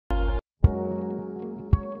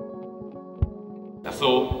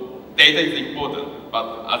So data is important,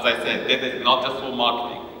 but as I said, data is not just for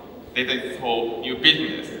marketing. Data is for new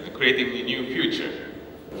business, creating a new future.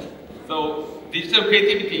 So digital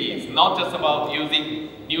creativity is not just about using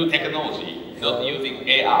new technology, not using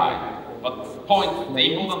AI, but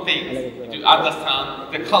the important thing is to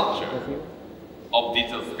understand the culture of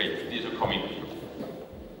digital space, digital community.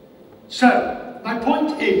 So, my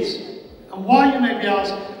point is, and why you may be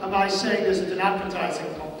asked, am I saying this at an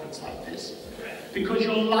advertising conference like this? Because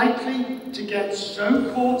you're likely to get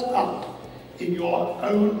so caught up in your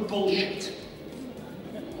own bullshit.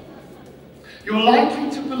 You're likely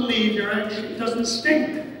to believe your own shit doesn't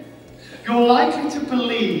stink. You're likely to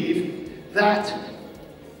believe that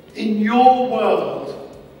in your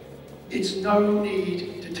world, it's no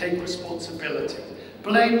need to take responsibility.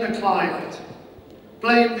 Blame the climate,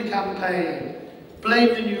 blame the campaign,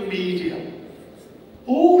 blame the new media.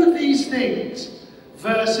 All of these things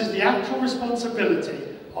versus the actual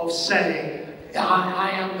responsibility of saying, I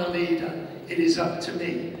am the leader, it is up to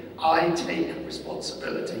me, I take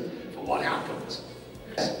responsibility for what happens.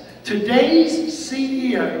 Today's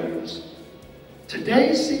CEOs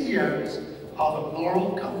are the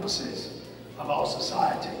moral compasses of our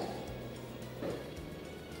society.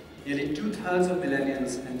 Nearly 2/3 of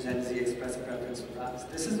millennials and Gen Z express a preference for brands.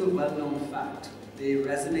 This is a well-known fact. They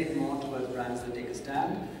resonate more towards brands that take a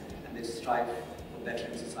stand and they strive for better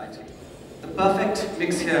in society. The perfect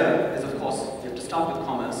mix here is, of course, we have to start with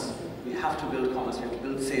commerce. We have to build commerce, we have to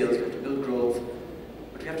build sales, we have to build growth,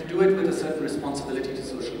 but we have to do it with a certain responsibility to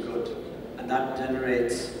social good, and that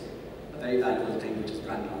generates a very valuable thing, which is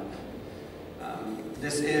brand love.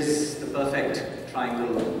 This is the perfect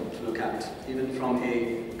triangle to look at, even from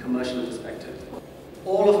a commercial perspective.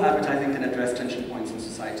 All of advertising can address tension points in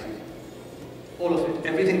society. All of it.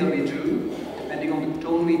 Everything that we do, depending on the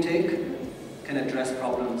tone we take, can address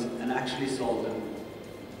problems and actually solve them.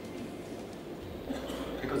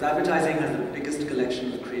 Because advertising has the biggest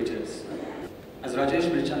collection of creatives. As Rajesh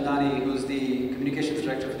Mirchandani, who's the communications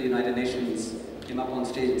director for the United Nations, came up on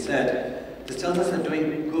stage and said, this tells us that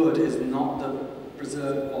doing good is not the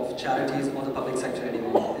preserve of charities or the public sector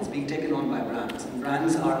anymore. It's being taken on by brands. And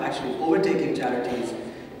brands are actually overtaking charities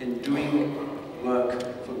in doing work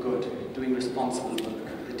for good, doing responsible work.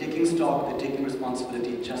 They're taking stock, they're taking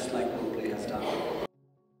responsibility just like Coldplay has done.